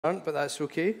Aren't, but that's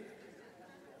okay.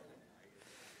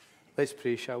 Let's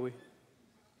pray, shall we?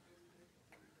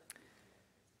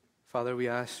 Father, we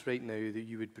ask right now that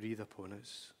you would breathe upon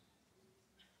us.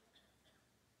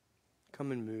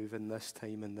 Come and move in this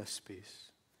time, in this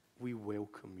space. We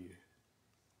welcome you.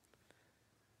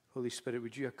 Holy Spirit,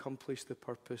 would you accomplish the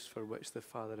purpose for which the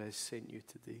Father has sent you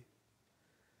today?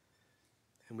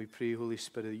 And we pray, Holy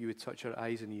Spirit, that you would touch our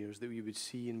eyes and ears, that we would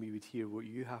see and we would hear what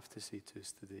you have to say to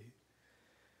us today.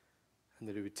 And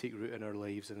that it would take root in our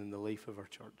lives and in the life of our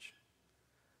church.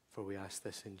 For we ask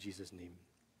this in Jesus' name.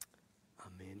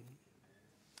 Amen.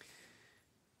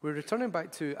 We're returning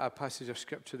back to a passage of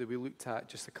scripture that we looked at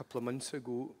just a couple of months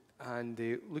ago, and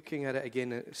looking at it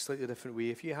again in a slightly different way.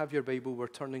 If you have your Bible, we're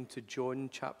turning to John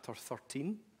chapter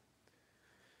 13.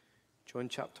 John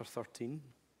chapter 13.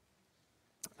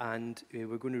 And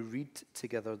we're going to read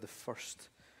together the first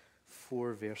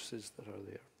 4 verses that are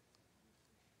there.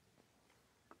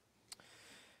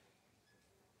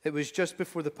 It was just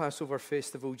before the Passover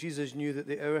festival. Jesus knew that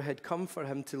the hour had come for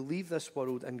him to leave this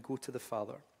world and go to the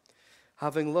Father.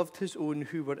 Having loved his own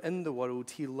who were in the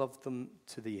world, he loved them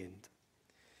to the end.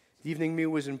 The evening meal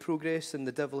was in progress, and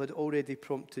the devil had already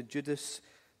prompted Judas,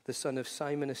 the son of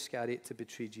Simon Iscariot, to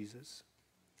betray Jesus.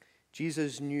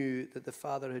 Jesus knew that the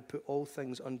Father had put all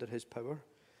things under his power,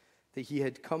 that he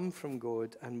had come from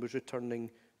God and was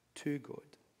returning to God.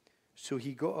 So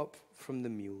he got up from the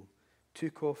meal,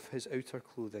 took off his outer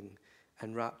clothing,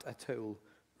 and wrapped a towel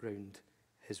round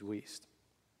his waist.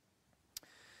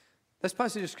 This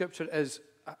passage of scripture is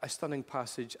a stunning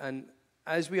passage, and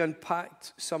as we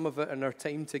unpacked some of it in our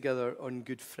time together on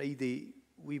Good Friday,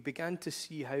 we began to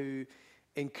see how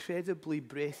incredibly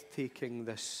breathtaking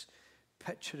this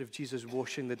picture of Jesus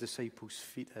washing the disciples'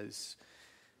 feet is.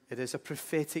 It is a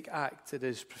prophetic act, it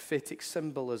is prophetic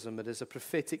symbolism, it is a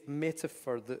prophetic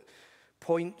metaphor that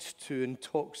points to and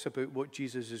talks about what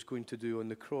Jesus is going to do on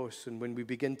the cross. And when we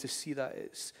begin to see that,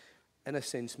 it's, in a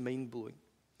sense, mind-blowing.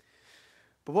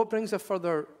 But what brings a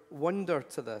further wonder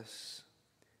to this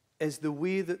is the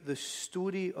way that the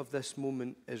story of this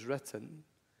moment is written,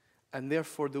 and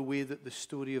therefore the way that the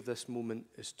story of this moment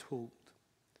is told.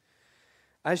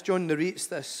 As John narrates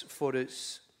this for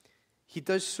us, he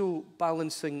does so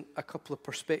balancing a couple of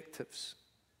perspectives.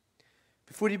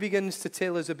 Before he begins to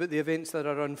tell us about the events that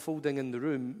are unfolding in the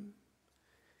room,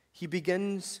 he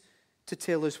begins to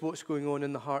tell us what's going on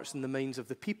in the hearts and the minds of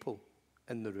the people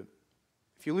in the room.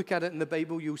 If you look at it in the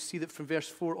Bible, you'll see that from verse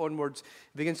 4 onwards,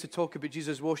 it begins to talk about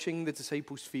Jesus washing the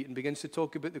disciples' feet and begins to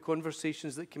talk about the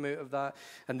conversations that came out of that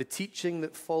and the teaching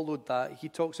that followed that. He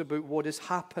talks about what is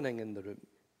happening in the room.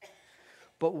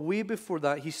 But way before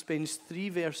that, he spends 3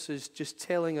 verses just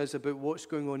telling us about what's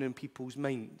going on in people's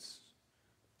minds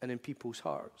and in people's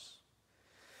hearts.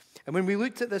 And when we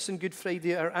looked at this on Good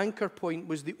Friday, our anchor point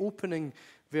was the opening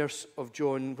verse of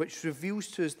John, which reveals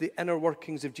to us the inner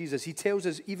workings of Jesus. He tells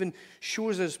us, even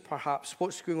shows us perhaps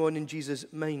what's going on in Jesus'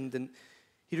 mind. And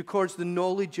he records the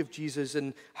knowledge of Jesus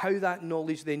and how that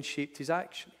knowledge then shaped his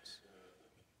actions.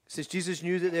 It says, Jesus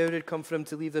knew that the hour had come for him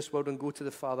to leave this world and go to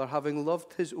the Father. Having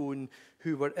loved his own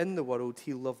who were in the world,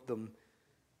 he loved them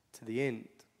to the end.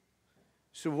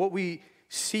 So what we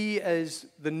see is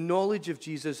the knowledge of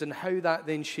Jesus and how that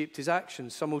then shaped his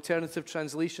actions. Some alternative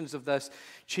translations of this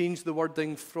change the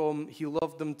wording from he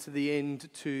loved them to the end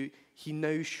to he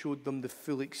now showed them the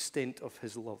full extent of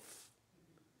his love.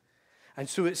 And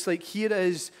so it's like here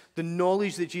is the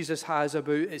knowledge that Jesus has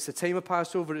about, it's the time of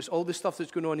Passover, it's all the stuff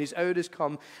that's going on, his hour has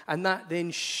come, and that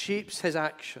then shapes his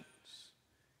actions.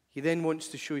 He then wants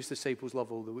to show his disciples love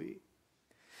all the way.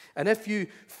 And if you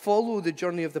follow the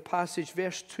journey of the passage,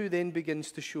 verse 2 then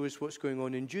begins to show us what's going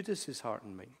on in Judas's heart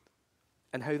and mind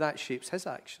and how that shapes his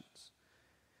actions.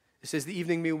 It says the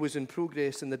evening meal was in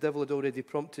progress and the devil had already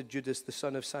prompted Judas, the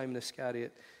son of Simon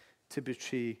Iscariot, to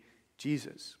betray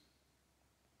Jesus.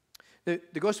 Now,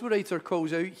 the gospel writer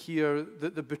calls out here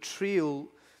that the betrayal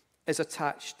is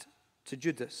attached to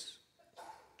Judas.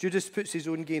 Judas puts his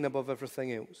own gain above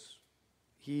everything else.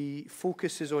 He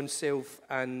focuses on self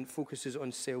and focuses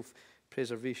on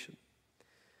self-preservation.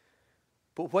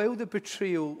 But while the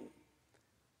betrayal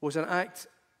was an act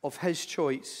of his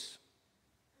choice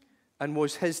and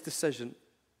was his decision,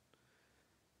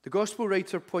 the gospel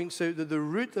writer points out that the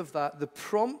root of that, the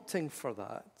prompting for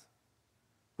that,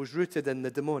 was rooted in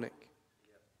the demonic.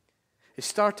 It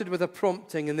started with a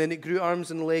prompting, and then it grew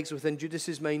arms and legs within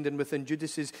Judas's mind and within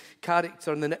Judas's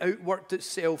character, and then it outworked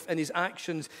itself in his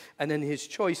actions and in his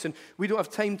choice. And we don't have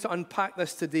time to unpack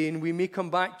this today, and we may come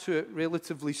back to it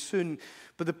relatively soon.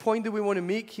 But the point that we want to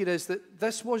make here is that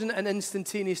this wasn't an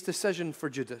instantaneous decision for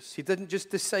Judas. He didn't just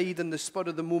decide in the spur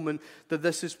of the moment that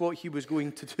this is what he was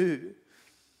going to do.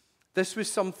 This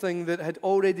was something that had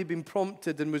already been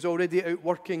prompted and was already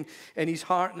outworking in his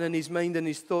heart and in his mind and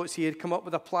his thoughts. He had come up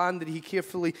with a plan that he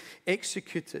carefully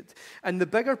executed. And the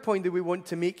bigger point that we want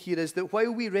to make here is that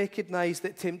while we recognize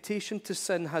that temptation to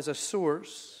sin has a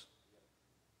source,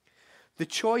 the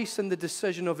choice and the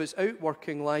decision of its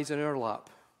outworking lies in our lap.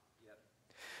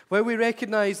 While we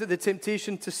recognize that the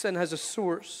temptation to sin has a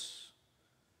source,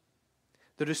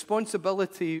 the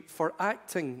responsibility for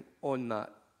acting on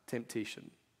that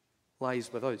temptation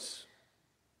lies with us.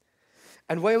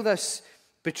 And while this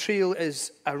betrayal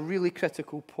is a really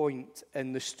critical point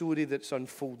in the story that's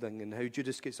unfolding and how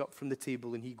Judas gets up from the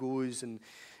table and he goes and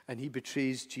he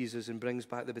betrays Jesus and brings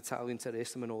back the battalion to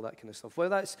arrest him and all that kind of stuff, while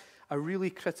that's a really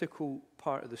critical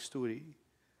part of the story,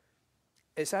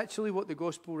 it's actually what the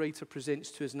gospel writer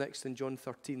presents to us next in John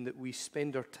 13 that we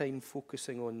spend our time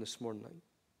focusing on this morning.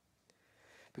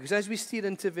 Because as we steer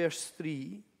into verse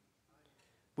 3,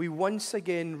 we once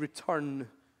again return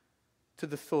to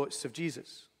the thoughts of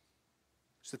Jesus.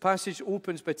 So the passage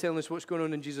opens by telling us what's going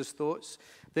on in Jesus' thoughts.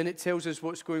 Then it tells us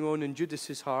what's going on in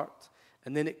Judas's heart.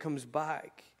 And then it comes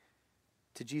back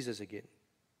to Jesus again.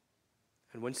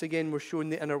 And once again, we're showing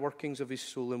the inner workings of his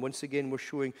soul. And once again, we're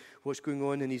showing what's going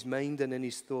on in his mind and in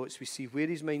his thoughts. We see where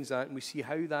his mind's at, and we see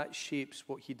how that shapes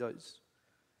what he does.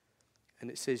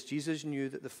 And it says, Jesus knew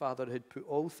that the Father had put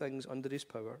all things under his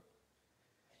power,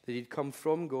 that he'd come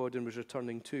from God and was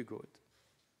returning to God.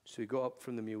 So he got up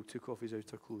from the meal, took off his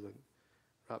outer clothing,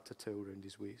 wrapped a towel around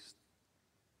his waist.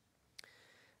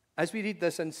 As we read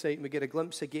this insight and we get a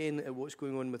glimpse again at what's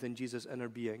going on within Jesus' inner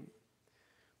being,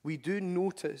 we do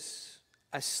notice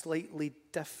a slightly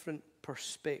different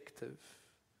perspective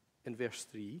in verse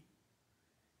 3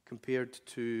 compared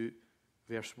to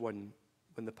verse 1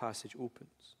 when the passage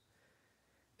opens.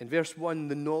 In verse 1,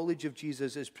 the knowledge of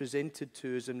Jesus is presented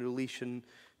to us in relation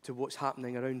to what's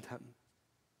happening around him.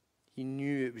 He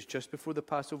knew it was just before the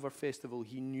Passover festival.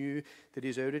 He knew that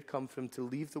his hour had come for him to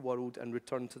leave the world and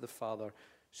return to the Father.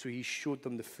 So he showed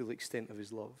them the full extent of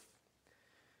his love.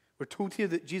 We're told here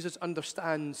that Jesus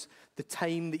understands the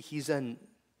time that he's in.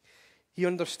 He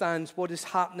understands what is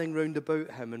happening round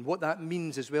about him and what that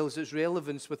means, as well as its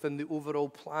relevance within the overall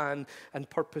plan and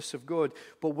purpose of God.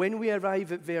 But when we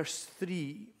arrive at verse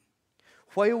 3,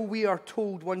 while we are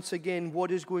told once again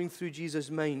what is going through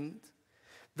Jesus' mind,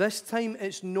 this time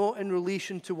it's not in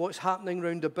relation to what's happening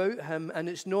round about him, and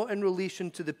it's not in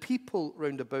relation to the people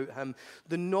round about him.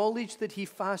 The knowledge that he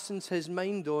fastens his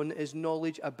mind on is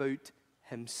knowledge about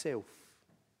himself.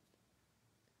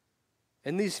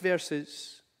 In these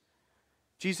verses,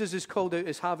 Jesus is called out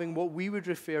as having what we would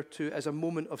refer to as a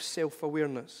moment of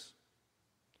self-awareness.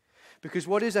 Because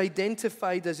what is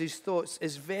identified as his thoughts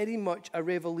is very much a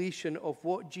revelation of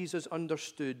what Jesus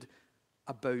understood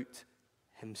about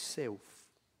himself.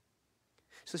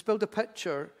 So let's build a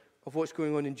picture of what's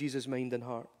going on in Jesus' mind and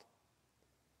heart.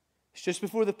 It's just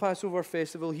before the Passover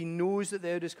festival. He knows that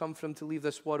the hour has come for him to leave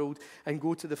this world and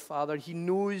go to the Father. He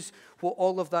knows what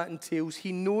all of that entails.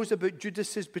 He knows about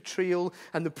Judas's betrayal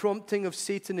and the prompting of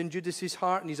Satan in Judas's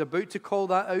heart, and he's about to call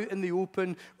that out in the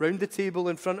open, round the table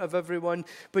in front of everyone.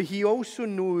 But he also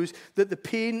knows that the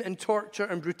pain and torture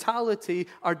and brutality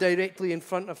are directly in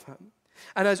front of him.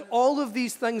 And as all of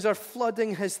these things are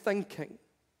flooding his thinking,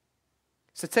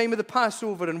 it's the time of the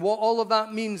Passover and what all of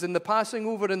that means, and the passing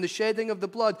over and the shedding of the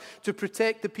blood to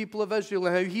protect the people of Israel,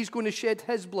 and how he's going to shed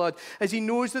his blood, as he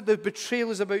knows that the betrayal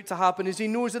is about to happen, as he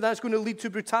knows that that's going to lead to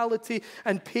brutality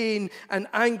and pain and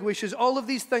anguish. As all of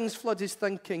these things flood his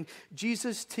thinking,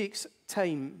 Jesus takes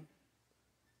time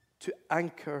to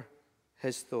anchor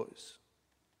his thoughts.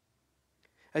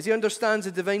 As he understands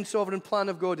the divine sovereign plan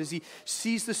of God, as he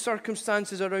sees the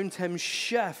circumstances around him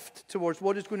shift towards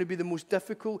what is going to be the most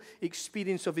difficult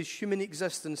experience of his human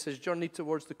existence, his journey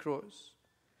towards the cross.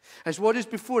 As what is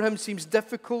before him seems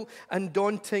difficult and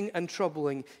daunting and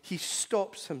troubling, he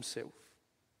stops himself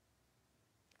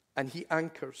and he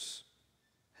anchors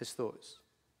his thoughts.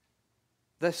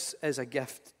 This is a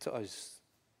gift to us,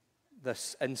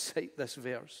 this insight, this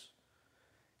verse,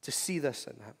 to see this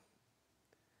in him.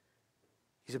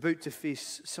 He's about to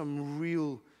face some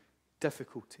real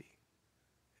difficulty.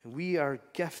 And we are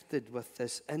gifted with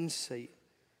this insight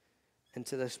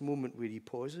into this moment where he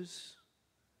pauses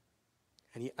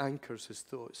and he anchors his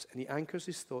thoughts. And he anchors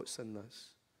his thoughts in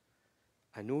this: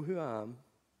 I know who I am,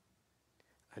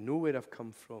 I know where I've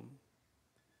come from,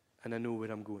 and I know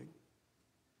where I'm going.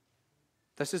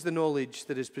 This is the knowledge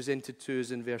that is presented to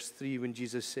us in verse 3 when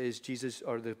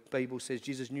the Bible says,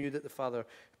 Jesus knew that the Father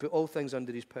put all things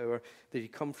under his power, that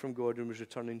he'd come from God and was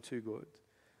returning to God.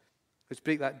 Let's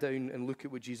break that down and look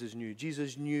at what Jesus knew.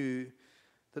 Jesus knew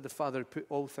that the Father put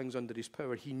all things under his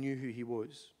power. He knew who he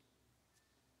was.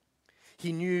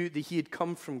 He knew that he had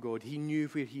come from God. He knew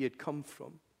where he had come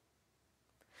from.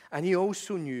 And he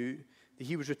also knew that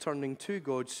he was returning to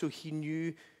God, so he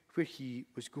knew where he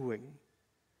was going.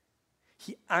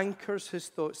 He anchors his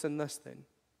thoughts in this then.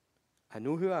 I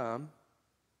know who I am.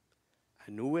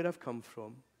 I know where I've come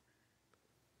from.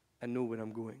 I know where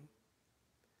I'm going.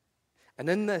 And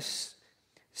in this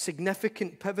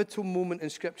significant, pivotal moment in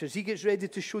Scriptures, he gets ready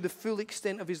to show the full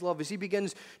extent of his love. As he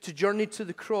begins to journey to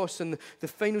the cross and the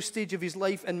final stage of his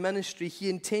life and ministry, he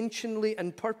intentionally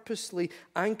and purposely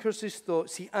anchors his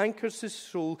thoughts, he anchors his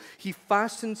soul, he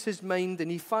fastens his mind,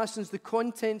 and he fastens the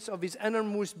contents of his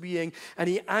innermost being, and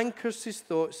he anchors his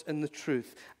thoughts in the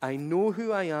truth. I know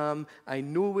who I am, I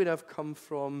know where I've come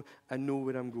from, I know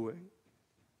where I'm going.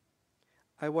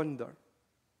 I wonder,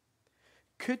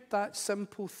 could that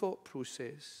simple thought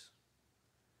process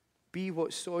be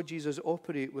what saw Jesus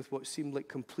operate with what seemed like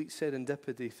complete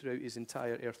serendipity throughout his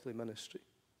entire earthly ministry?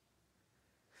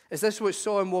 Is this what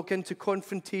saw him walk into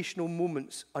confrontational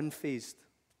moments unfazed?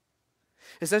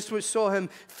 Is this what saw him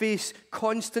face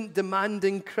constant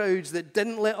demanding crowds that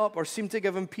didn't let up or seem to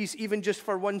give him peace even just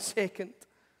for 1 second?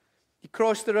 He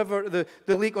crossed the river,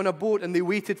 the lake on a boat, and they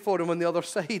waited for him on the other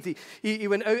side. He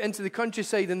went out into the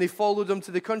countryside, and they followed him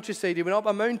to the countryside. He went up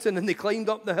a mountain, and they climbed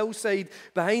up the hillside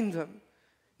behind him.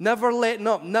 Never letting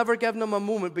up, never giving him a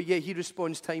moment, but yet he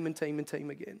responds time and time and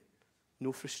time again.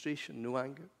 No frustration, no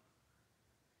anger.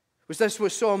 Was this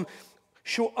what saw him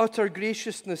show utter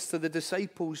graciousness to the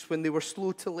disciples when they were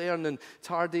slow to learn and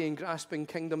tardy in grasping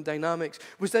kingdom dynamics?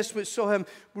 Was this what saw him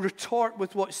retort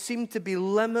with what seemed to be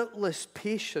limitless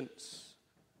patience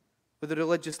with the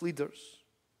religious leaders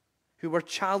who were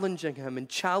challenging him and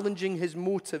challenging his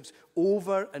motives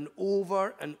over and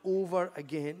over and over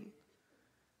again?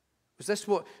 Was this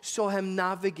what saw him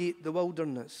navigate the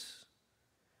wilderness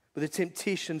with the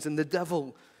temptations and the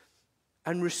devil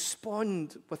and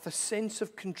respond with a sense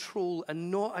of control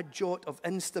and not a jot of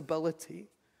instability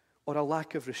or a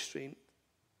lack of restraint?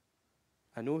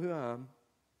 I know who I am.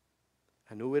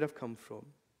 I know where I've come from.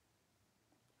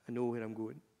 I know where I'm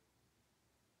going.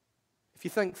 If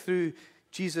you think through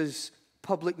Jesus'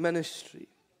 public ministry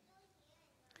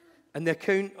and the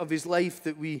account of his life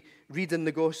that we read in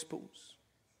the Gospels,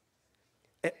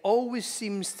 it always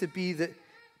seems to be that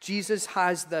Jesus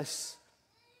has this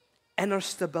inner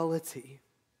stability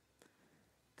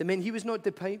that meant he was not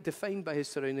defined by his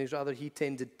surroundings. Rather, he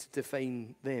tended to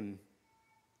define them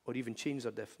or even change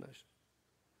their definition.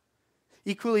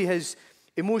 Equally, his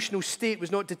emotional state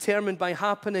was not determined by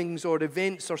happenings or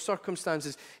events or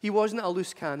circumstances. He wasn't a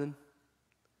loose cannon.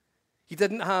 He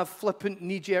didn't have flippant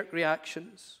knee-jerk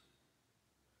reactions.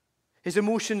 His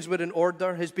emotions were in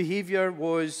order. His behavior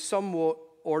was somewhat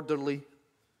orderly.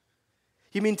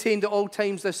 He maintained at all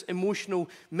times this emotional,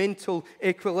 mental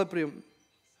equilibrium.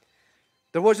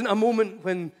 There wasn't a moment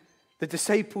when the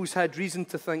disciples had reason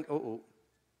to think,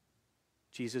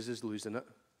 Jesus is losing it.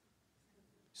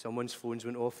 Someone's phones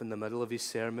went off in the middle of his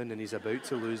sermon and he's about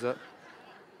to lose it.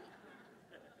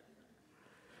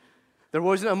 There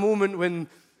wasn't a moment when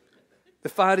the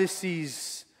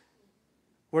Pharisees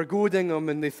were goading him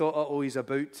and they thought, he's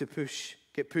about to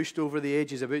get pushed over the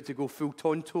edge. He's about to go full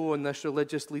tonto on this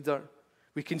religious leader.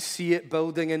 We can see it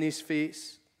building in his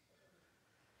face.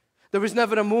 There was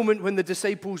never a moment when the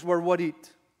disciples were worried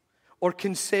or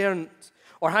concerned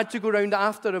or had to go around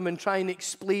after him and try and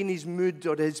explain his mood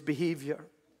or his behavior.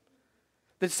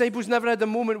 The disciples never had a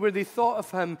moment where they thought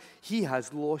of him, he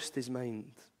has lost his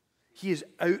mind. He is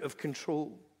out of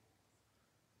control.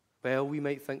 Well, we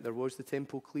might think there was the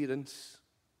temple clearance.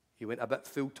 He went a bit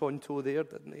full tonto there,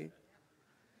 didn't he?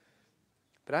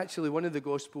 But actually, one of the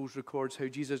Gospels records how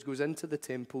Jesus goes into the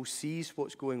temple, sees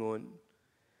what's going on,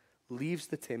 leaves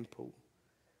the temple,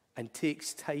 and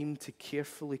takes time to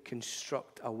carefully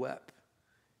construct a whip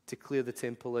to clear the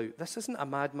temple out. This isn't a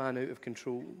madman out of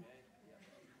control.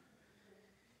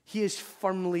 He is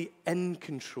firmly in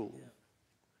control.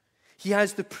 He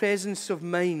has the presence of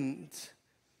mind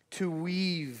to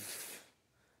weave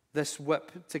this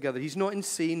whip together. He's not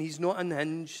insane. He's not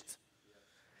unhinged.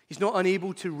 He's not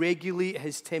unable to regulate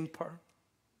his temper.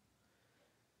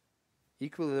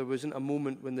 Equally, there wasn't a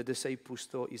moment when the disciples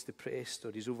thought he's depressed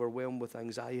or he's overwhelmed with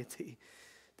anxiety.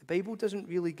 The Bible doesn't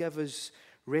really give us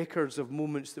records of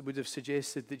moments that would have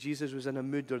suggested that Jesus was in a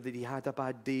mood, or that he had a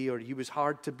bad day, or he was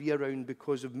hard to be around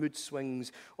because of mood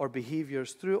swings or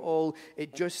behaviors. Through it all,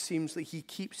 it just seems like he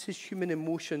keeps his human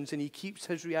emotions and he keeps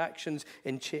his reactions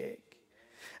in check.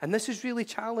 And this is really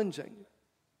challenging.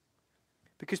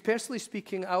 Because personally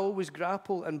speaking, I always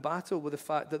grapple and battle with the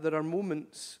fact that there are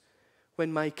moments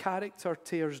when my character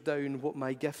tears down what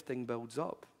my gifting builds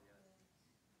up.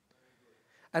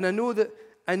 And I know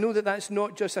that that's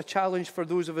not just a challenge for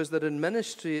those of us that are in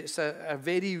ministry. It's a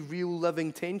very real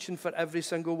living tension for every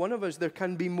single one of us. There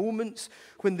can be moments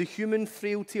when the human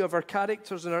frailty of our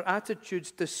characters and our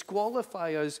attitudes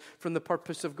disqualify us from the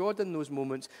purpose of God in those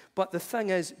moments. But the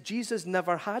thing is, Jesus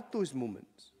never had those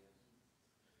moments.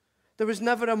 There was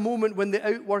never a moment when the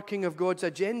outworking of God's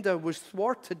agenda was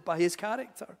thwarted by his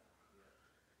character.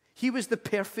 He was the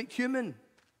perfect human.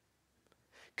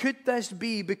 Could this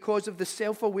be because of the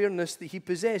self-awareness that he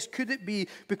possessed? Could it be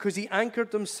because he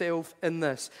anchored himself in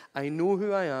this? I know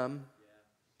who I am,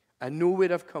 I know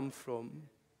where I've come from,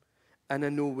 and I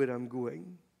know where I'm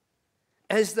going.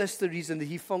 Is this the reason that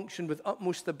he functioned with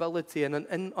utmost stability in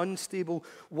an unstable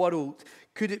world?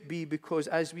 Could it be because,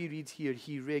 as we read here,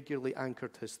 he regularly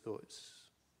anchored his thoughts?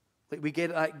 Like, we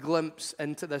get that glimpse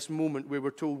into this moment where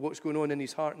we're told what's going on in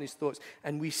his heart and his thoughts,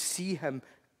 and we see him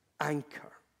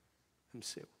anchor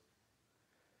himself.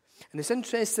 And it's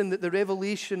interesting that the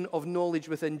revelation of knowledge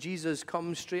within Jesus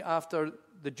comes straight after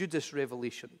the Judas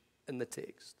revelation in the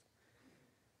text.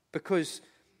 Because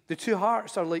the two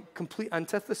hearts are like complete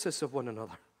antithesis of one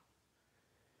another.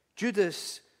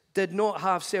 Judas did not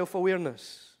have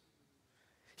self-awareness.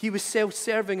 He was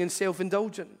self-serving and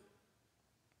self-indulgent.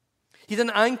 He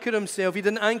didn't anchor himself. He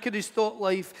didn't anchor his thought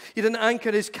life. He didn't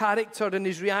anchor his character and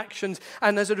his reactions.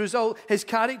 And as a result, his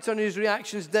character and his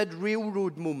reactions did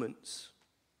railroad moments.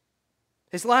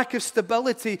 His lack of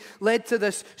stability led to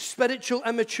this spiritual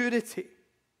immaturity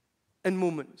in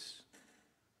moments.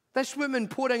 This woman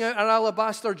pouring out her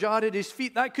alabaster jar at his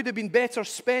feet, that could have been better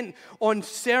spent on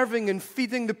serving and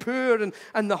feeding the poor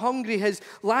and the hungry. His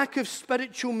lack of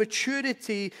spiritual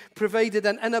maturity provided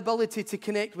an inability to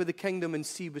connect with the kingdom and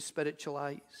see with spiritual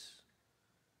eyes.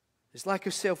 His lack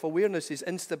of self-awareness, his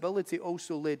instability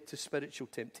also led to spiritual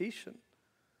temptation.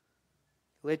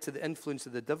 It led to the influence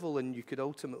of the devil, and you could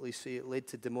ultimately say it led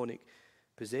to demonic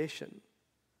possession.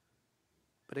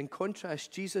 But in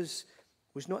contrast, Jesus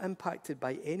was not impacted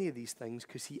by any of these things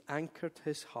because he anchored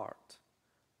his heart.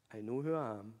 I know who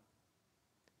I am.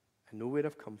 I know where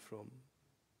I've come from.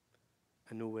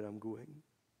 I know where I'm going.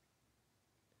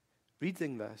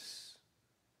 Reading this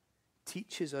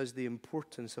teaches us the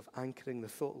importance of anchoring the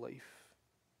thought life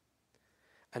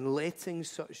and letting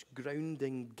such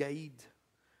grounding guide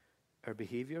our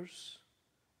behaviors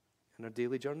and our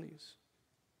daily journeys.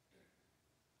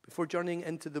 Before journeying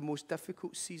into the most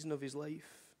difficult season of his life,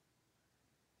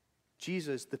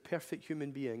 Jesus, the perfect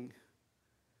human being,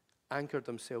 anchored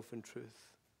himself in truth.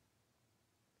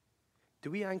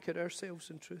 Do we anchor ourselves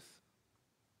in truth?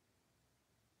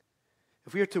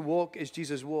 If we are to walk as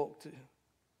Jesus walked, and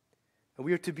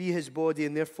we are to be his body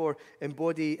and therefore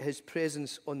embody his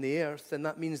presence on the earth, then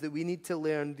that means that we need to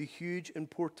learn the huge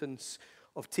importance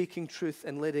of taking truth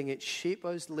and letting it shape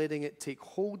us, letting it take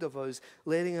hold of us,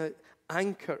 letting it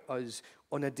anchor us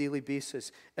on a daily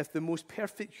basis. If the most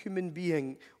perfect human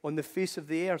being on the face of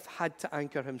the earth had to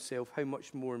anchor himself, how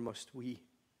much more must we?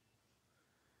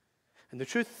 And the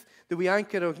truth that we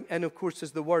anchor in, of course,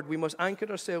 is the Word. We must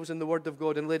anchor ourselves in the Word of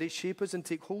God and let it shape us and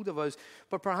take hold of us.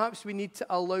 But perhaps we need to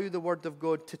allow the Word of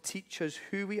God to teach us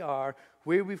who we are,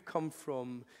 where we've come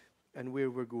from, and where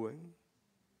we're going.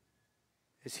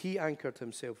 As he anchored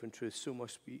himself in truth, so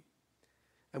must we.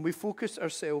 And we focus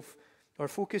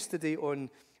today on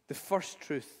the first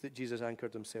truth that Jesus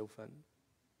anchored himself in.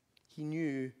 He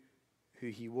knew who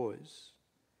he was.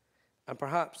 And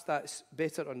perhaps that's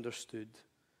better understood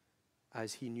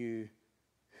as he knew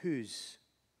whose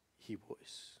he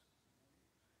was.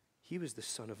 He was the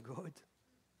Son of God.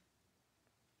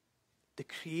 The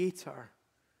Creator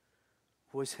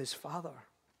was his Father.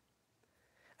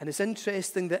 And it's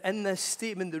interesting that in this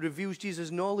statement that reveals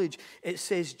Jesus' knowledge, it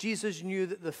says Jesus knew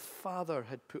that the Father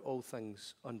had put all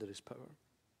things under his power.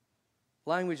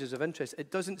 Language is of interest.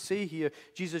 It doesn't say here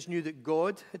Jesus knew that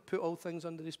God had put all things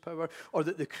under his power, or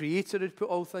that the Creator had put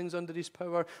all things under his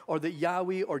power, or that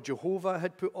Yahweh or Jehovah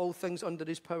had put all things under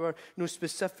his power. No,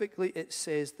 specifically it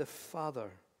says the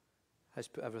Father has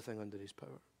put everything under his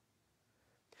power.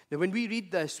 Now, when we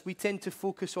read this, we tend to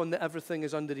focus on the everything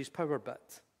is under his power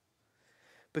bit,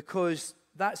 because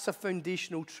that's a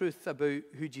foundational truth about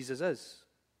who Jesus is.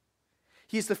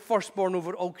 He is the firstborn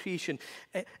over all creation.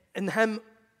 In him,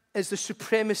 is the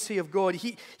supremacy of God.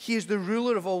 He is the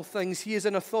ruler of all things. He is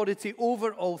an authority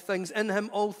over all things. In him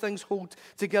all things hold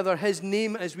together. His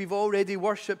name, as we've already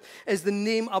worshipped, is the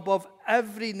name above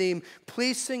every name,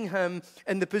 placing him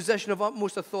in the position of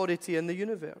utmost authority in the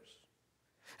universe.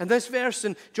 And this verse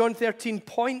in John 13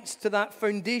 points to that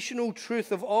foundational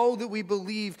truth of all that we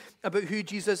believe about who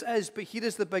Jesus is. But here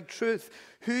is the big truth.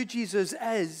 Who Jesus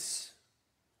is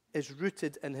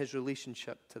rooted in his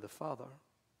relationship to the Father.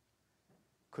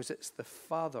 Because it's the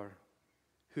Father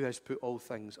who has put all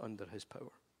things under his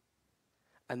power.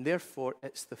 And therefore,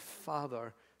 it's the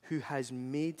Father who has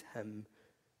made him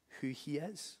who he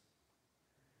is.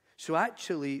 So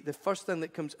actually, the first thing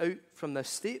that comes out from this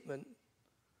statement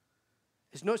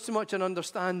is not so much an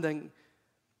understanding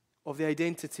of the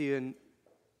identity and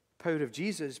power of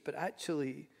Jesus, but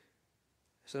actually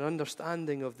it's an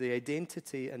understanding of the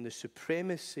identity and the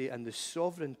supremacy and the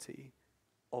sovereignty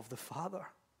of the Father.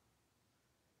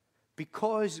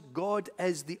 Because God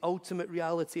is the ultimate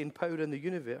reality and power in the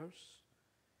universe,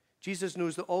 Jesus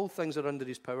knows that all things are under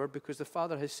his power because the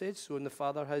Father has said so and the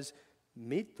Father has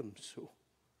made them so.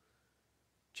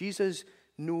 Jesus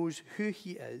knows who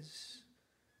he is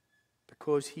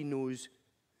because he knows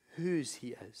whose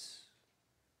he is.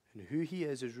 And who he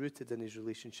is rooted in his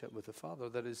relationship with the Father.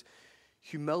 There is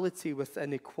humility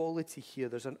within equality here.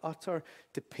 There's an utter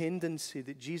dependency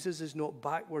that Jesus is not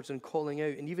backwards and calling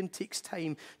out and even takes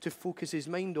time to focus his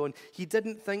mind on. He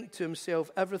didn't think to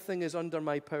himself, everything is under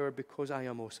my power because I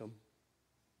am awesome.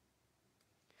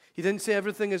 He didn't say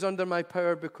everything is under my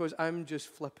power because I'm just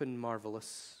flippin'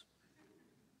 marvelous.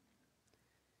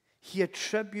 He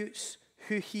attributes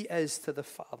who he is to the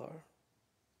Father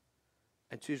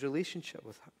and to his relationship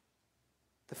with him.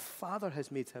 The Father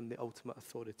has made him the ultimate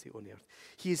authority on earth.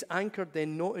 He is anchored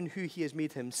then not in who he has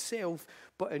made himself,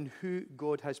 but in who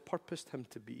God has purposed him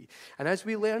to be. And as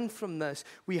we learn from this,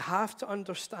 we have to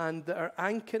understand that our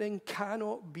anchoring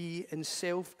cannot be in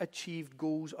self-achieved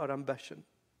goals or ambition.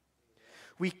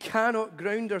 We cannot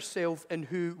ground ourselves in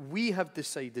who we have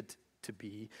decided to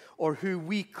be, or who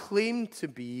we claim to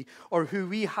be, or who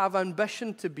we have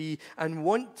ambition to be and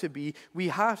want to be. We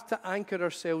have to anchor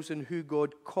ourselves in who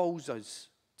God calls us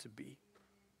to be,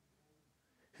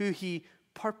 who he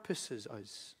purposes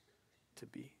us to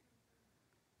be.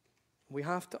 We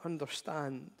have to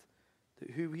understand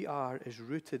that who we are is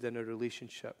rooted in a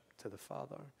relationship to the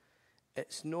Father.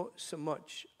 It's not so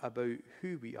much about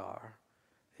who we are,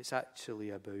 it's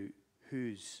actually about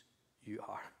whose you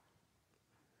are.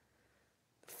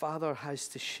 The Father has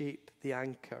to shape the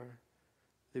anchor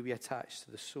that we attach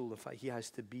to the soul. In fact, he has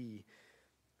to be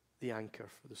the anchor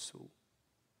for the soul.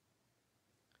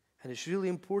 And it's really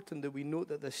important that we note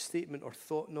that this statement or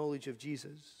thought knowledge of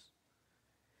Jesus,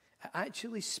 it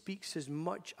actually speaks as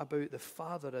much about the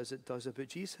Father as it does about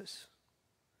Jesus.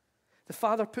 The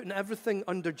Father putting everything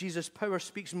under Jesus' power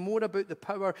speaks more about the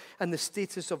power and the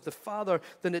status of the Father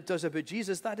than it does about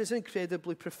Jesus. That is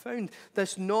incredibly profound.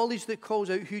 This knowledge that calls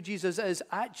out who Jesus is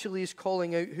actually is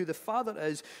calling out who the Father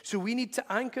is. So we need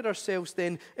to anchor ourselves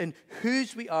then in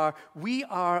whose we are. We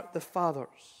are the Father's.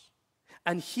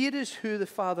 And here is who the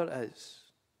Father is.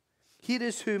 Here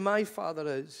is who my Father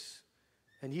is.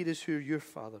 And here is who your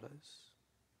Father is.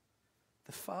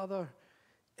 The Father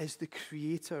is the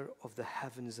creator of the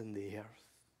heavens and the earth,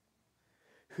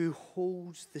 who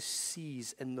holds the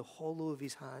seas in the hollow of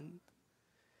his hand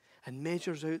and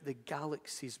measures out the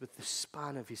galaxies with the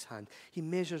span of his hand. He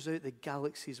measures out the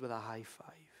galaxies with a high five.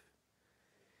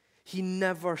 He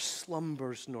never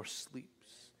slumbers nor sleeps.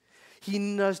 He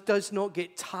does not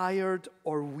get tired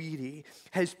or weary.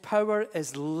 His power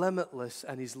is limitless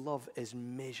and his love is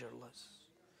measureless.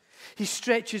 He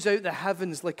stretches out the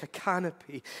heavens like a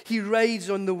canopy. He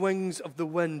rides on the wings of the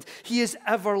wind. He is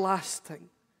everlasting.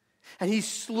 And he's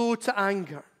slow to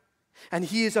anger. And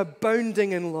he is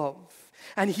abounding in love.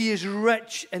 And he is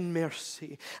rich in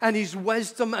mercy. And his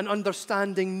wisdom and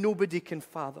understanding nobody can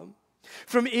fathom.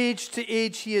 From age to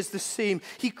age, he is the same.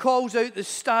 He calls out the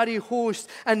starry host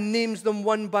and names them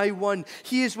one by one.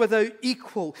 He is without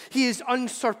equal. He is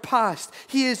unsurpassed.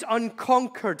 He is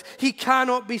unconquered. He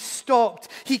cannot be stopped.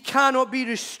 He cannot be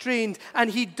restrained.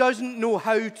 And he doesn't know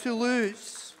how to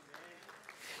lose.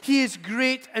 He is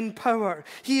great in power.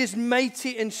 He is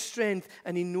mighty in strength.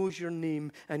 And he knows your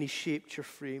name and he shaped your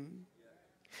frame.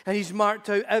 And he's marked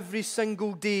out every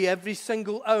single day, every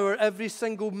single hour, every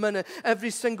single minute, every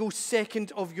single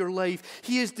second of your life.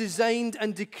 He has designed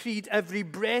and decreed every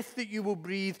breath that you will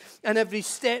breathe and every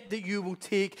step that you will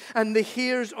take. And the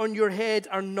hairs on your head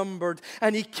are numbered.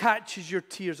 And he catches your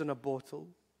tears in a bottle.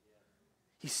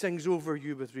 He sings over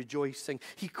you with rejoicing.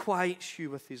 He quiets you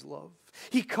with his love.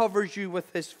 He covers you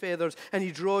with his feathers, and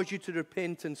he draws you to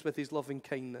repentance with his loving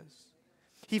kindness.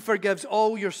 He forgives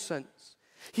all your sins.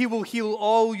 He will heal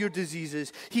all your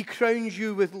diseases. He crowns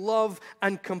you with love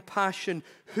and compassion.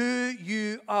 Who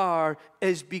you are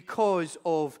is because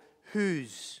of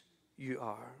whose you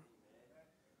are.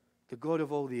 The God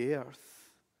of all the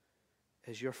earth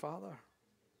is your Father.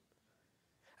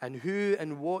 And who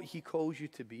and what he calls you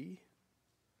to be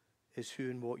is who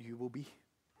and what you will be.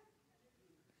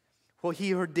 What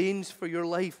he ordains for your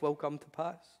life will come to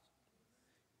pass,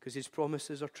 because his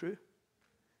promises are true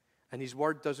and his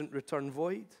word doesn't return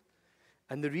void.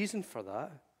 And the reason for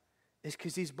that is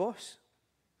because he's boss.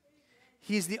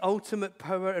 He's the ultimate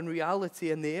power and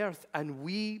reality in the earth, and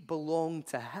we belong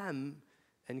to him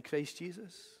in Christ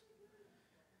Jesus.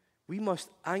 We must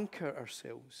anchor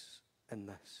ourselves in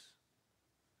this.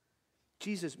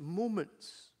 Jesus,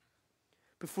 moments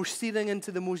before steering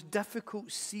into the most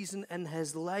difficult season in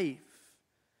his life,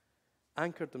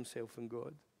 anchored himself in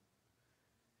God.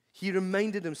 He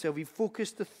reminded himself, he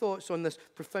focused the thoughts on this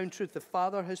profound truth. The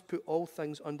Father has put all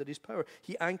things under his power.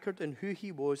 He anchored in who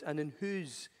he was and in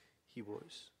whose he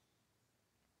was.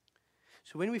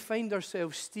 So when we find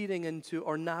ourselves steering into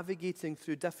or navigating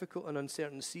through difficult and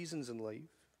uncertain seasons in life,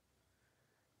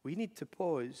 we need to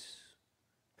pause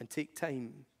and take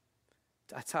time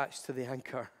to attach to the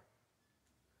anchor.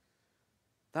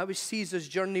 That was Caesar's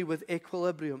journey with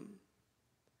equilibrium.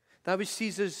 That was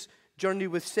Caesar's journey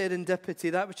with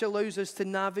serendipity. That which allows us to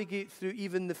navigate through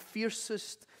even the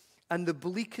fiercest and the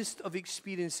bleakest of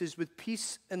experiences with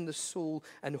peace in the soul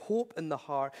and hope in the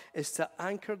heart is to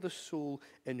anchor the soul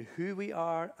in who we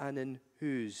are and in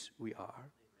whose we are.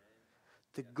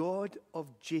 The God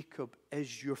of Jacob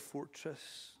is your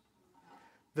fortress.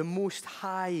 The Most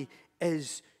High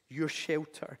is your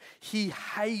shelter. He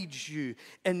hides you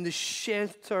in the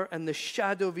shelter and the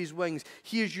shadow of his wings.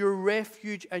 He is your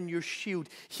refuge and your shield.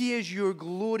 He is your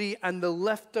glory and the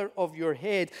lifter of your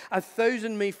head.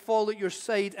 1,000 may fall at your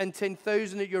side and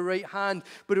 10,000 at your right hand,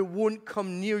 but it won't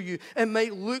come near you. It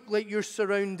might look like you're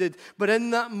surrounded, but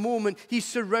in that moment, he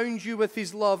surrounds you with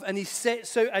his love, and he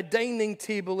sets out a dining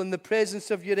table in the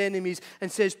presence of your enemies and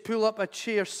says, pull up a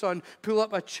chair, son. Pull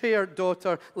up a chair,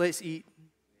 daughter. Let's eat.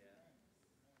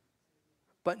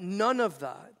 But none of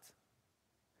that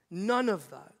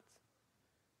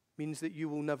means that you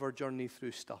will never journey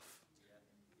through stuff.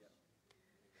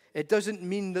 It doesn't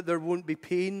mean that there won't be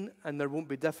pain and there won't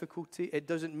be difficulty. It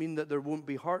doesn't mean that there won't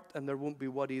be hurt and there won't be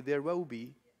worry. There will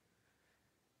be.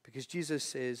 Because Jesus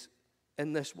says,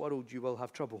 in this world you will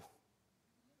have trouble.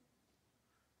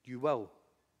 You will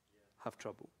have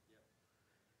trouble.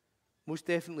 Most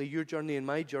definitely your journey and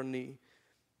my journey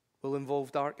will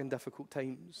involve dark and difficult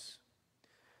times.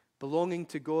 Belonging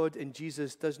to God in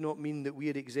Jesus does not mean that we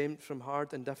are exempt from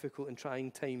hard and difficult and trying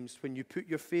times. When you put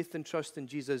your faith and trust in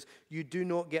Jesus, you do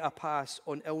not get a pass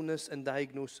on illness and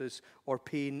diagnosis or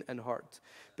pain and hurt.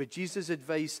 But Jesus'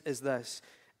 advice is this: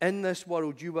 in this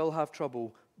world you will have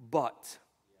trouble, but.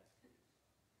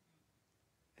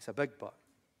 It's a big but.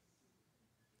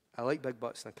 I like big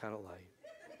buts and I cannot lie.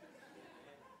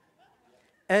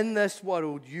 In this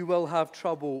world you will have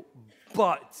trouble,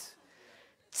 but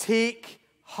take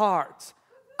heart,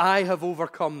 I have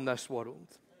overcome this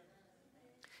world.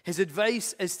 His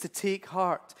advice is to take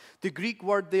heart. The Greek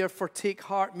word there for take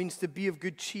heart means to be of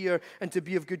good cheer and to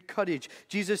be of good courage.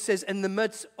 Jesus says, in the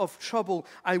midst of trouble,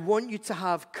 I want you to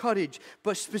have courage,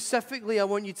 but specifically, I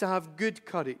want you to have good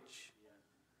courage.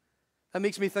 That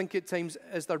makes me think at times,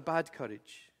 is there bad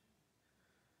courage?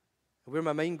 Where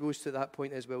my mind goes to that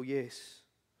point is, well, yes,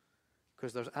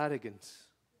 because there's arrogance.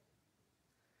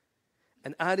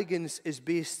 And arrogance is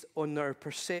based on our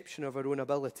perception of our own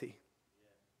ability.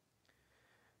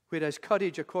 Whereas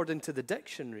courage, according to the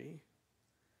dictionary,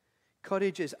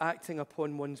 courage is acting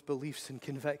upon one's beliefs and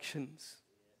convictions.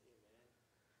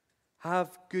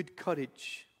 Have good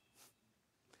courage.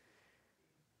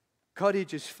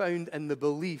 Courage is found in the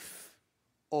belief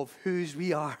of whose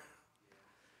we are.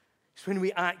 It's when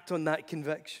we act on that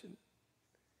conviction.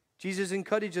 Jesus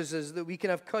encourages us that we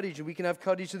can have courage, and we can have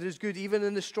courage that is good. Even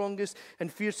in the strongest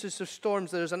and fiercest of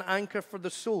storms, there is an anchor for the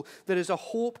soul. There is a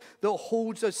hope that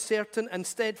holds us certain and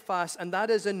steadfast, and that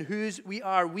is in whose we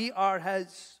are. We are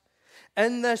his.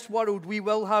 In this world we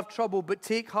will have trouble, but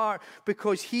take heart,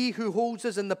 because he who holds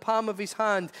us in the palm of his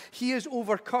hand, he has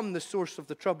overcome the source of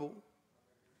the trouble.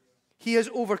 He has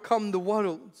overcome the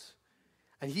world,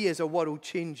 and he is a world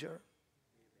changer.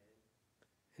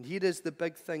 And here is the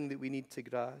big thing that we need to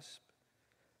grasp.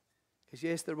 Because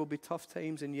yes, there will be tough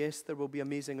times, and yes, there will be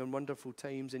amazing and wonderful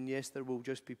times, and yes, there will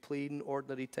just be plain,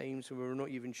 ordinary times when we're not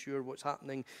even sure what's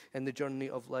happening in the journey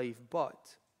of life.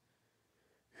 But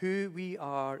who we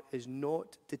are is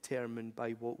not determined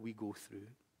by what we go through.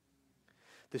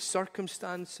 The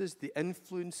circumstances, the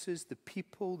influences, the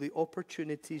people, the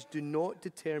opportunities do not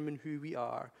determine who we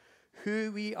are.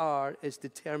 Who we are is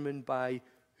determined by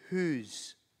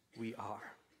whose we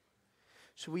are.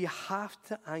 So we have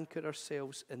to anchor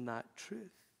ourselves in that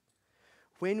truth.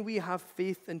 When we have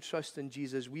faith and trust in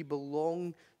Jesus, we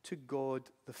belong to God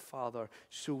the Father.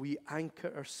 So we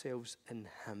anchor ourselves in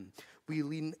Him. We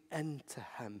lean into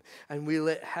Him. And we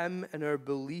let Him and our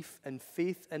belief and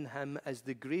faith in Him as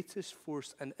the greatest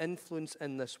force and influence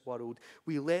in this world.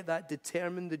 We let that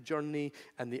determine the journey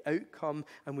and the outcome.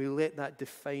 And we let that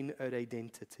define our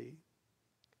identity.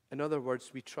 In other words,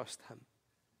 we trust Him.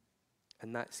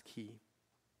 And that's key.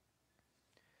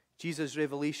 Jesus'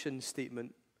 revelation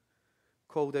statement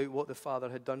called out what the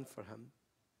Father had done for him.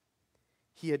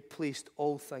 He had placed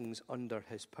all things under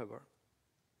his power.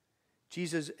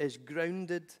 Jesus is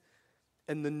grounded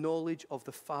in the knowledge of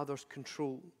the Father's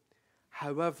control.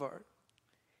 However,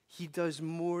 he does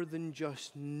more than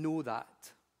just know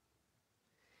that.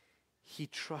 He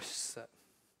trusts it.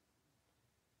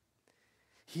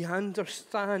 He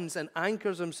understands and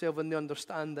anchors himself in the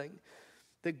understanding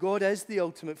that God is the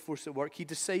ultimate force at work. He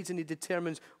decides and he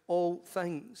determines all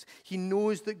things. He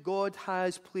knows that God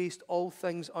has placed all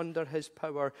things under his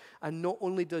power. And not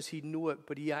only does he know it,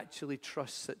 but he actually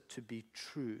trusts it to be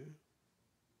true.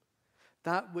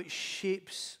 That which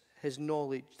shapes his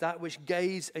knowledge, that which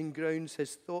guides and grounds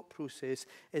his thought process,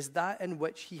 is that in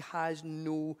which he has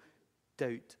no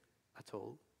doubt at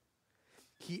all.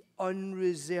 He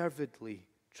unreservedly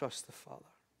trusts the Father.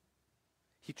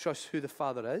 He trusts who the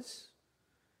Father is,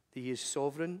 that he is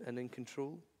sovereign and in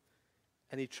control,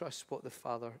 and he trusts what the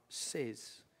Father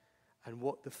says and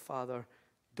what the Father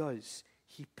does.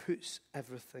 He puts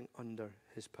everything under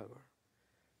his power.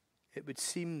 It would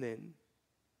seem then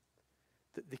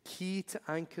that the key to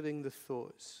anchoring the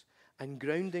thoughts and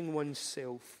grounding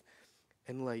oneself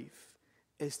in life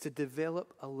is to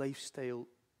develop a lifestyle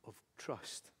of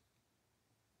trust.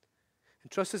 And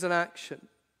trust is an action.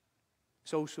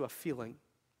 It's also a feeling.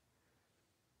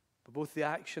 But both the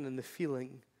action and the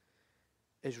feeling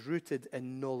is rooted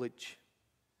in knowledge.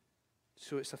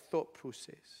 So it's a thought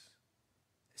process.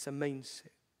 It's a mindset.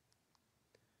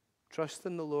 Trust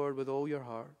in the Lord with all your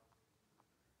heart.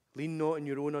 Lean not on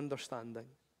your own understanding.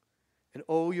 In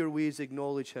all your ways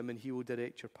acknowledge him and he will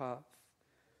direct your path.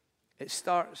 It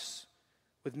starts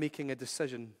with making a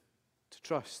decision to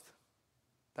trust.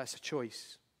 That's a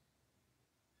choice.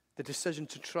 The decision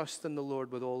to trust in the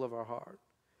Lord with all of our heart.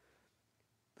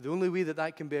 The only way that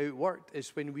that can be outworked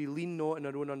is when we lean not on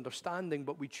our own understanding,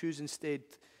 but we choose instead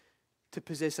to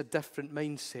possess a different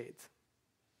mindset,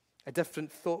 a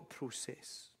different thought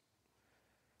process,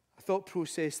 a thought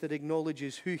process that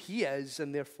acknowledges who he is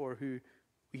and therefore who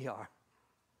we are.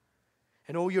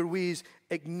 In all your ways,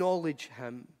 acknowledge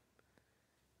him,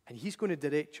 and he's going to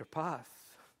direct your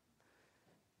path.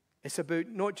 It's about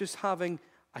not just having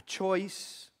a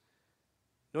choice,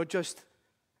 not just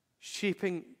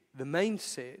shaping the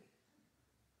mindset,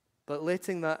 but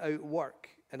letting that outwork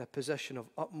in a position of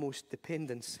utmost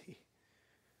dependency,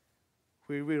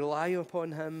 where we rely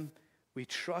upon him, we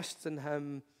trust in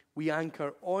him, we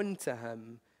anchor onto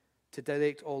him to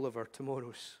direct all of our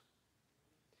tomorrows.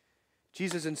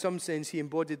 Jesus, in some sense, he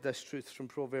embodied this truth from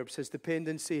Proverbs. His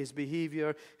dependency, his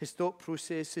behavior, his thought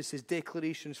processes, his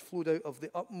declarations flowed out of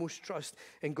the utmost trust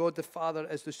in God the Father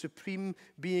as the supreme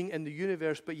being in the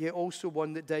universe, but yet also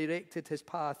one that directed his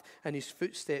path and his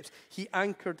footsteps. He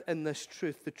anchored in this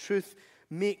truth. The truth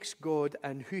makes God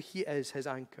and who he is his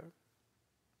anchor.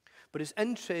 But it's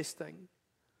interesting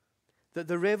that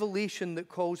the revelation that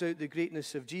calls out the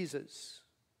greatness of Jesus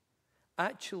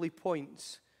actually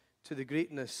points to the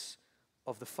greatness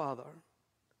of the Father.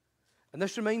 And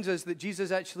this reminds us that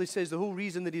Jesus actually says the whole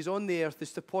reason that he's on the earth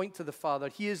is to point to the Father.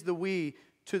 He is the way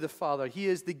to the Father. He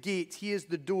is the gate. He is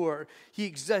the door. He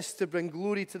exists to bring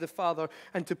glory to the Father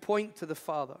and to point to the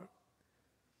Father.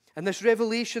 And this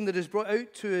revelation that is brought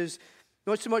out to us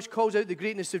not so much calls out the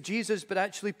greatness of Jesus, but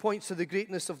actually points to the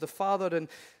greatness of the Father. And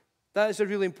that is a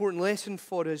really important lesson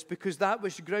for us, because that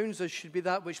which grounds us should be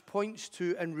that which points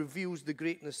to and reveals the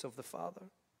greatness of the Father.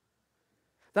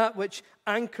 That which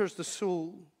anchors the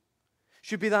soul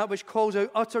should be that which calls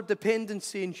out utter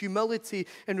dependency and humility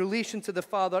in relation to the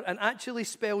Father and actually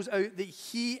spells out that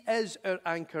he is our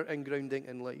anchor and grounding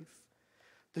in life.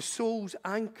 The soul's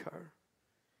anchor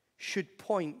should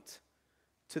point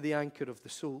to the anchor of the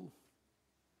soul.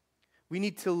 We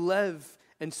need to live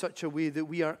in such a way that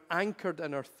we are anchored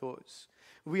in our thoughts.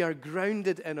 We are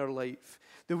grounded in our life,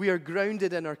 that we are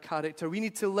grounded in our character. We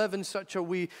need to live in such a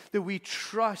way that we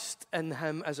trust in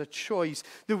Him as a choice,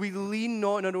 that we lean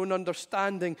not on our own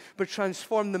understanding, but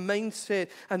transform the mindset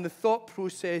and the thought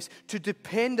process to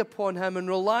depend upon Him and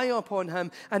rely upon Him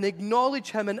and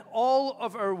acknowledge Him in all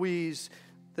of our ways,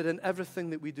 that in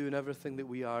everything that we do and everything that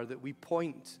we are, that we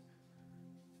point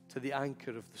to the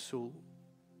anchor of the soul.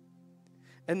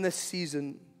 In this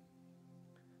season,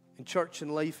 in church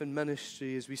and life and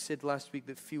ministry, as we said last week,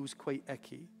 that feels quite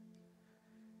icky,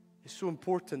 it's so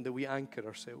important that we anchor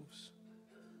ourselves.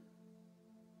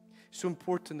 It's so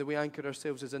important that we anchor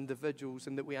ourselves as individuals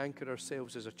and that we anchor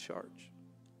ourselves as a church.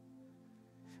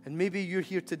 And maybe you're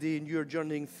here today and you're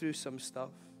journeying through some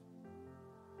stuff.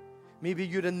 Maybe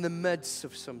you're in the midst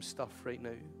of some stuff right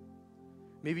now.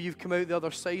 Maybe you've come out the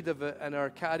other side of it and are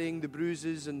carrying the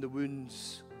bruises and the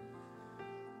wounds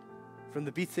from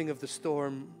the beating of the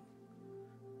storm,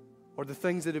 or the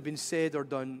things that have been said or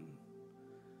done.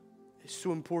 It's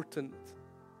so important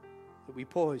that we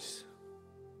pause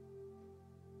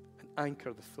and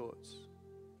anchor the thoughts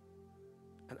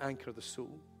and anchor the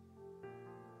soul.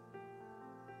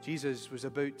 Jesus was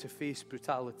about to face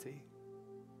brutality,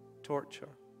 torture,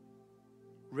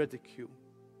 ridicule,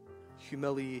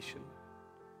 humiliation.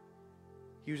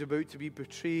 He was about to be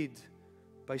betrayed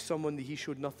by someone that he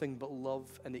showed nothing but love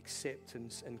and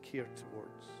acceptance and care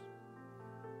towards.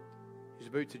 He was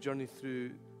about to journey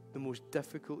through the most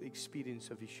difficult experience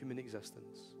of his human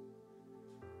existence.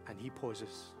 And he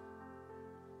pauses.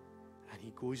 And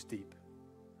he goes deep.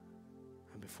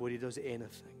 And before he does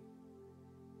anything,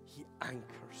 he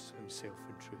anchors himself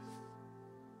in truth.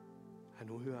 I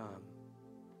know who I am.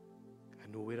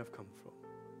 I know where I've come from.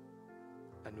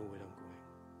 I know where I'm going.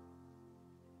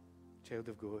 Child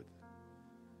of God,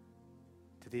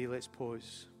 today let's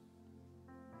pause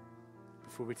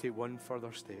before we take one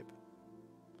further step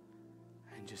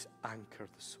and just anchor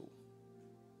the soul.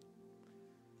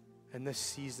 In this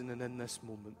season and in this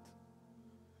moment,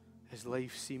 as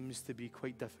life seems to be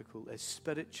quite difficult, as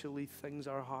spiritually things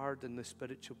are hard in the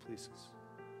spiritual places,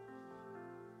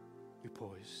 we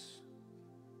pause,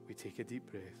 we take a deep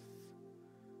breath,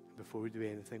 and before we do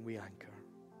anything, we anchor.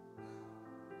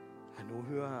 I know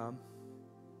who I am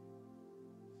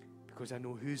because I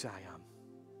know whose I am.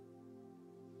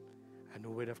 I know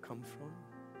where I've come from.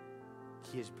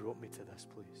 He has brought me to this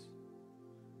place.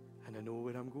 And I know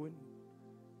where I'm going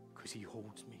because He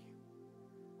holds me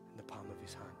in the palm of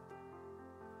His hand.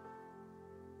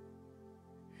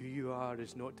 Who you are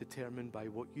is not determined by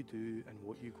what you do and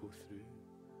what you go through.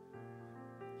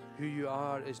 Who you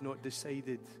are is not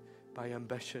decided by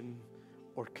ambition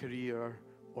or career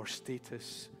or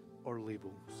status or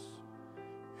labels.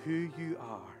 Who you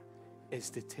are is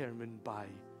determined by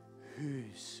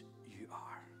whose you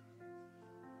are.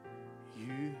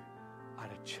 You are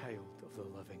a child of the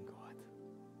living God.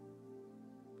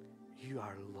 You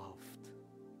are loved.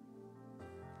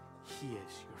 He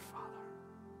is your Father.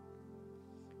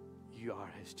 You are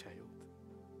His child.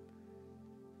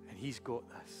 And He's got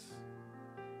this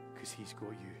because He's got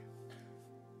you.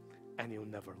 And He'll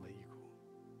never let you go.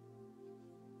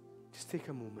 Just take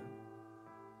a moment.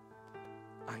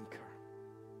 Anchor.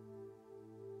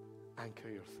 Anchor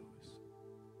your thoughts.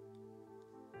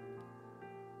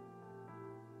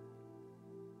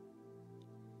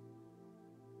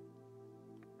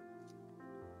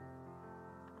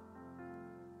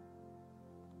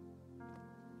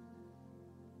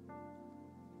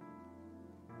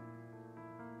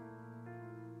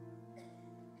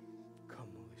 Come,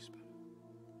 Holy Spirit.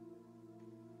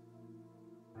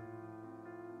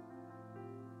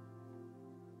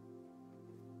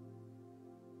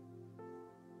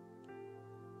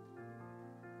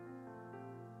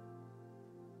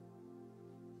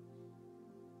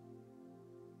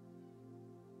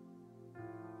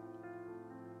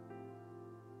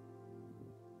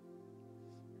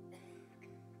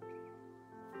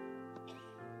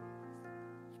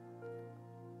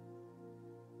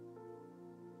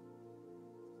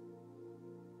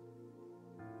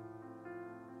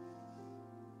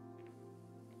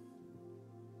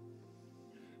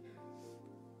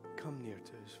 Come near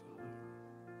to us, Father,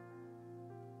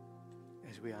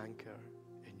 as we anchor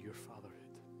in your fatherhood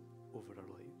over our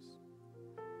lives.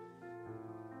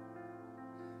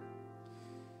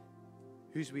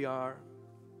 Whose we are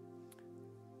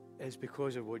is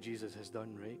because of what Jesus has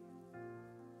done, right?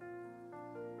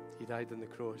 He died on the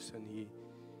cross and He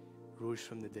rose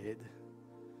from the dead.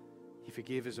 He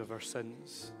forgave us of our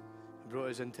sins and brought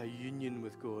us into a union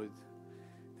with God,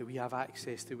 that we have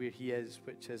access to where He is,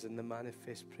 which is in the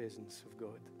manifest presence of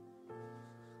God.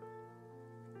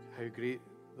 how great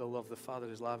the love the Father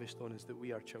has lavished on us, that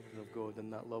we are children of God,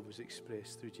 and that love was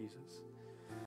expressed through Jesus.